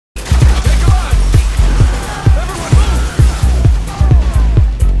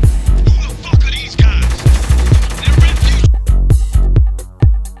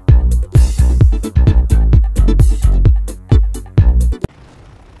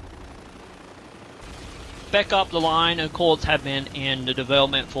Spec Up the line, of course, have been in the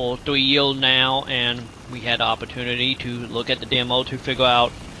development for 3 years now, and we had the opportunity to look at the demo to figure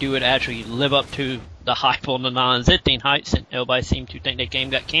out, do it actually live up to the hype on the non-existing hype, since everybody seemed to think that game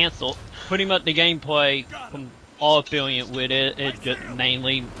got canceled. Pretty much the gameplay, from all affiliate with it, it just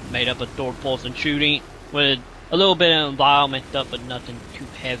mainly made up of third-person shooting, with a little bit of environment stuff, but nothing too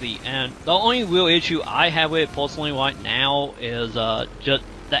heavy. And the only real issue I have with it personally right now is just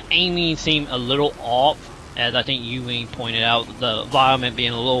the aiming seemed a little off, as I think you pointed out, the environment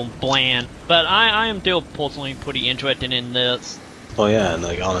being a little bland. But I am still personally pretty interested in this. Oh yeah, and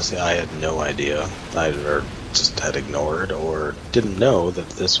like honestly, I had no idea. I just had ignored or didn't know that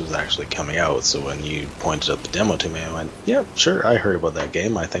this was actually coming out. So when you pointed out the demo to me, I went, "Yeah, sure, I heard about that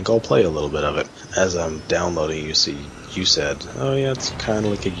game. I think I'll play a little bit of it." As I'm downloading, you said, "Oh yeah, it's kind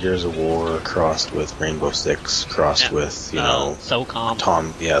of like a Gears of War crossed with Rainbow Six, crossed with SOCOM."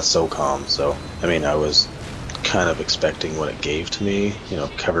 SOCOM. So I mean, I was kind of expecting what it gave to me,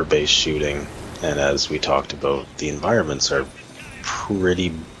 cover-based shooting, and as we talked about, the environments are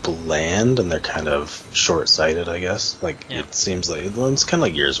pretty bland and they're kind of short-sighted, I guess. It seems like it's kind of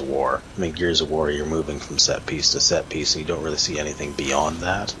like Gears of War. I mean, Gears of War, you're moving from set piece to set piece and you don't really see anything beyond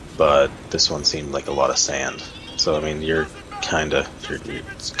that, but this one seemed like a lot of sand. So I mean,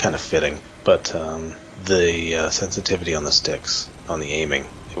 it's kind of fitting. But the sensitivity on the sticks, on the aiming,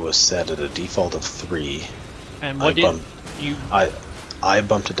 it was set at a default of 3. And what I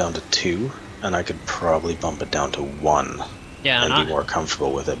bumped it down to 2, and I could probably bump it down to 1. Yeah, and be more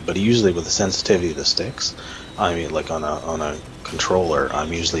comfortable with it. But usually with the sensitivity of the sticks, I mean, like on a controller,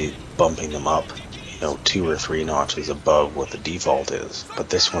 I'm usually bumping them up, 2 or 3 notches above what the default is. But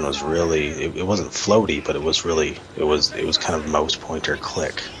this one was really, it wasn't floaty, but it was kind of mouse pointer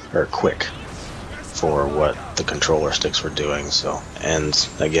quick for what the controller sticks were doing. So, and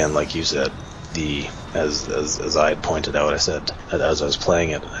again, like you said, as I had pointed out, I said, as I was playing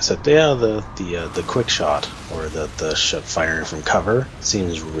it, I said, yeah, the quick shot, or the firing from cover,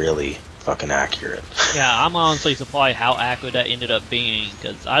 seems really fucking accurate. Yeah, I'm honestly surprised how accurate that ended up being,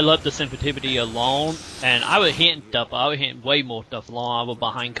 because I left the sensitivity alone, and I was hitting stuff, I was hitting way more stuff alone, I was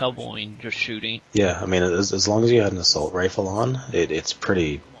behind cover and just shooting. Yeah, I mean, as long as you had an assault rifle on, it's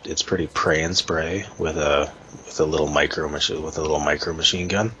pretty pray and spray with a little micro machine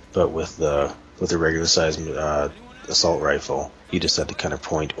gun, but with the regular size assault rifle, you just had to kind of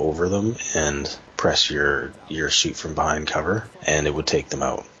point over them and press your shoot from behind cover, and it would take them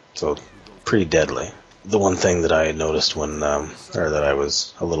out. So pretty deadly. The one thing that I had noticed or that I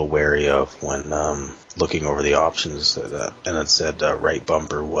was a little wary of when looking over the options, and it said right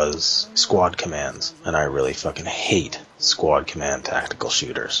bumper was squad commands, and I really fucking hate squad command tactical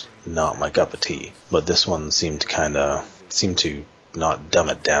shooters. Not my cup of tea. But this one seemed to not dumb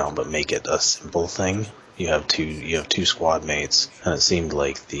it down, but make it a simple thing. You have two squad mates, and it seemed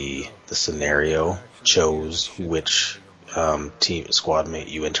like the scenario chose which squad mate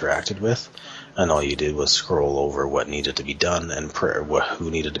you interacted with, and all you did was scroll over what needed to be done and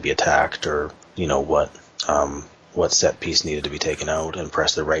who needed to be attacked, or what set piece needed to be taken out, and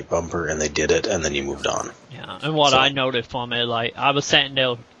press the right bumper, and they did it, and then you moved on. Yeah, and I noticed from it, like, I was sitting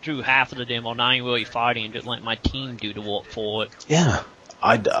there through half of the demo, not even really fighting, and just letting my team do the work for it. Yeah,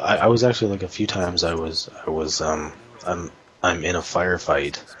 I was actually, like, a few times I'm in a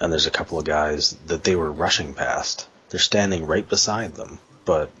firefight, and there's a couple of guys that they were rushing past. They're standing right beside them,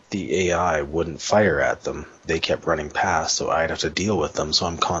 but the AI wouldn't fire at them. They kept running past, so I'd have to deal with them, so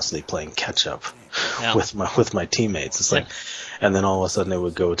I'm constantly playing catch-up with my teammates. It's like, and then all of a sudden it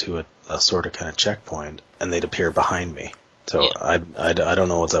would go to a sort of kind of checkpoint, and they'd appear behind me. So I don't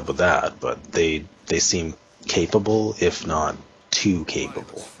know what's up with that, but they seem capable, if not too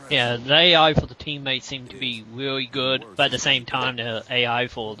capable. Yeah, the AI for the teammates seemed to be really good, but at the same time, the AI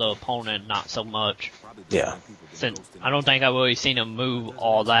for the opponent, not so much. Yeah. Since I don't think I've really seen them move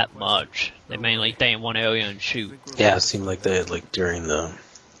all that much. They mainly stay in one area and shoot. Yeah, it seemed like they had, like, during the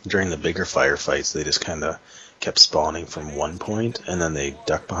bigger firefights, they just kind of kept spawning from one point, and then they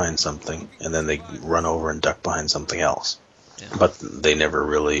duck behind something, and then they run over and duck behind something else. Yeah. But they never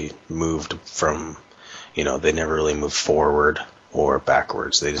really moved they never really moved forward or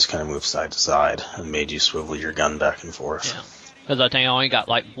backwards. They just kind of moved side to side and made you swivel your gun back and forth. Yeah. Because I think I only got,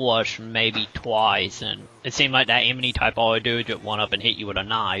 like, blushed maybe twice, and it seemed like that enemy type all I do is just one up and hit you with a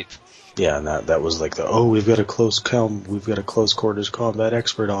knife. Yeah, and that was like we've got a close quarters combat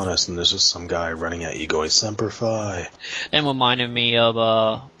expert on us, and there's just some guy running at you going Semper Fi. That reminded me of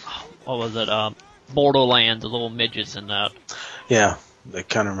what was it? Borderlands, the little midgets in that. Yeah, it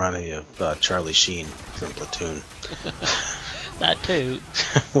kind of reminded me of Charlie Sheen from Platoon. That too.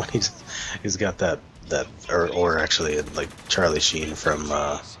 When he's got that or actually like Charlie Sheen from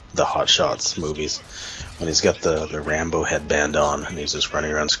the Hot Shots movies, when he's got the Rambo headband on and he's just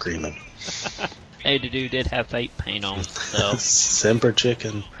running around screaming. Hey, the dude did have fake paint on, so. Semper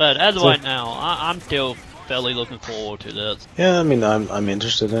Chicken. But as of right now, I'm still fairly looking forward to this. Yeah, I mean, I'm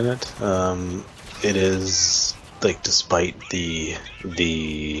interested in it. It is like, despite I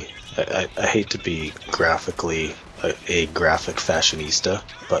hate to be graphically a graphic fashionista,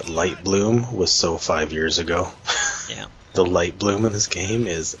 but Light Bloom was so 5 years ago. Yeah. The light bloom in this game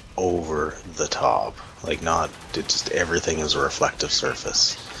is over the top. Like, just everything is a reflective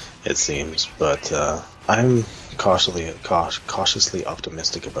surface, it seems. But I'm cautiously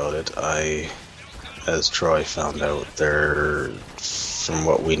optimistic about it. As Troy found out, from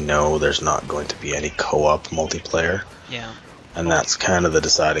what we know, there's not going to be any co-op multiplayer. Yeah. And that's kind of the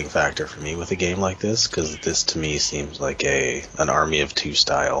deciding factor for me with a game like this, because this to me seems like an Army of Two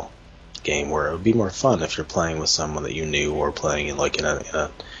style game where it would be more fun if you're playing with someone that you knew, or playing in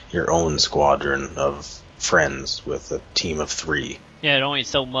your own squadron of friends with a team of 3. Yeah, it only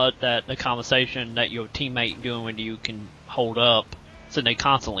so much that the conversation that your teammate doing with you can hold up, so they're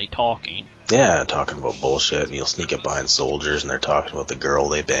constantly talking. Yeah, talking about bullshit, and you'll sneak up behind soldiers and they're talking about the girl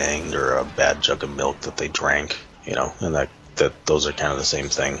they banged or a bad jug of milk that they drank, and that those are kind of the same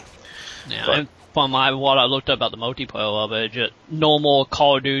thing. Yeah, and from what I looked up about the multiplayer of it, just normal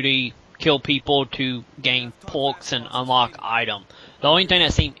Call of Duty, kill people to gain perks and unlock items. The only thing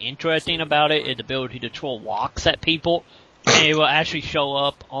that seemed interesting about it is the ability to throw rocks at people, and it will actually show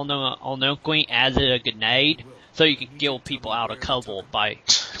up on the screen as a grenade, so you can kill people out of cover by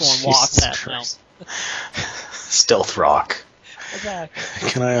throwing rocks at them. Stealth rock. Exactly.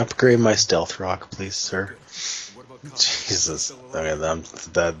 Can I upgrade my stealth rock, please, sir? Jesus, I mean,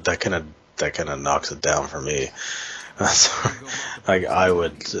 that kind of knocks it down for me. Like, I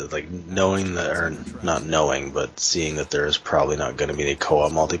would, like, knowing that, or not knowing, but seeing that there is probably not going to be any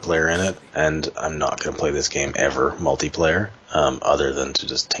co-op multiplayer in it, and I'm not going to play this game ever multiplayer, other than to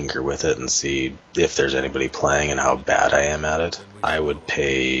just tinker with it and see if there's anybody playing and how bad I am at it. I would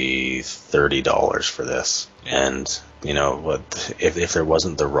pay $30 for this, and what if there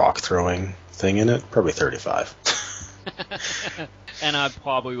wasn't the rock throwing thing in it? Probably $35. And I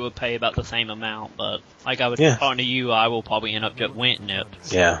probably would pay about the same amount, but like I was talking to you, I will probably end up just renting it.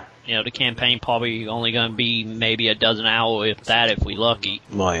 Yeah. The campaign probably only going to be maybe a dozen hours, if we lucky.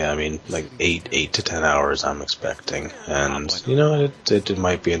 Well, yeah, I mean, like 8 to 10 hours I'm expecting. And, it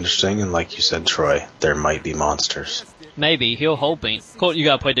might be interesting, and like you said, Troy, there might be monsters. Maybe, you're hoping. Of course, you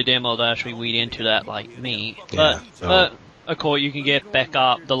gotta play the demo to actually read into that like me. Yeah, but of course, you can get back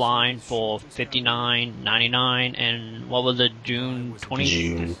up the line for $59.99, and what was it, June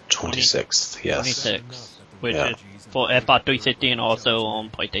 26th, yes. 26th, which is for Xbox 360 and also on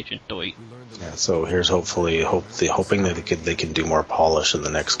PlayStation 3. Yeah, so here's hoping that they can do more polish in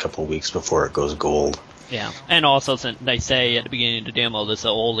the next couple of weeks before it goes gold. Yeah, and also since they say at the beginning of the demo this is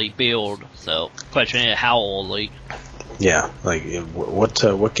an early build, so question is how early. Yeah, like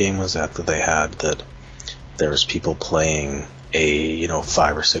what game was that they had that there was people playing a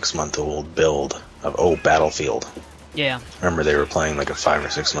 5 or 6 month old build of Battlefield. Yeah. Remember they were playing like a 5 or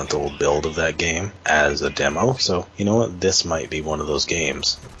 6 month old build of that game as a demo. So you know what? This might be one of those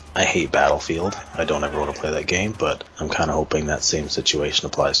games. I hate Battlefield. I don't ever want to play that game, but I'm kind of hoping that same situation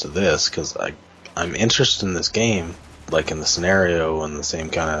applies to this, because I'm interested in this game, like in the scenario and the same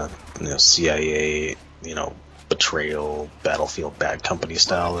kind of CIA, betrayal, Battlefield Bad Company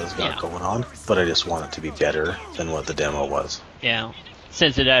style that's got going on, but I just want it to be better than what the demo was. Yeah,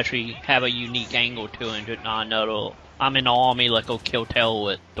 since it actually have a unique angle to it, and not another, I'm in the army, let's go kill tail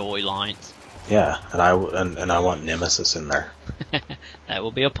with storylines. Yeah, and I want Nemesis in there. That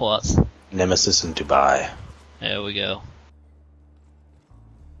will be a plus. Nemesis in Dubai. There we go.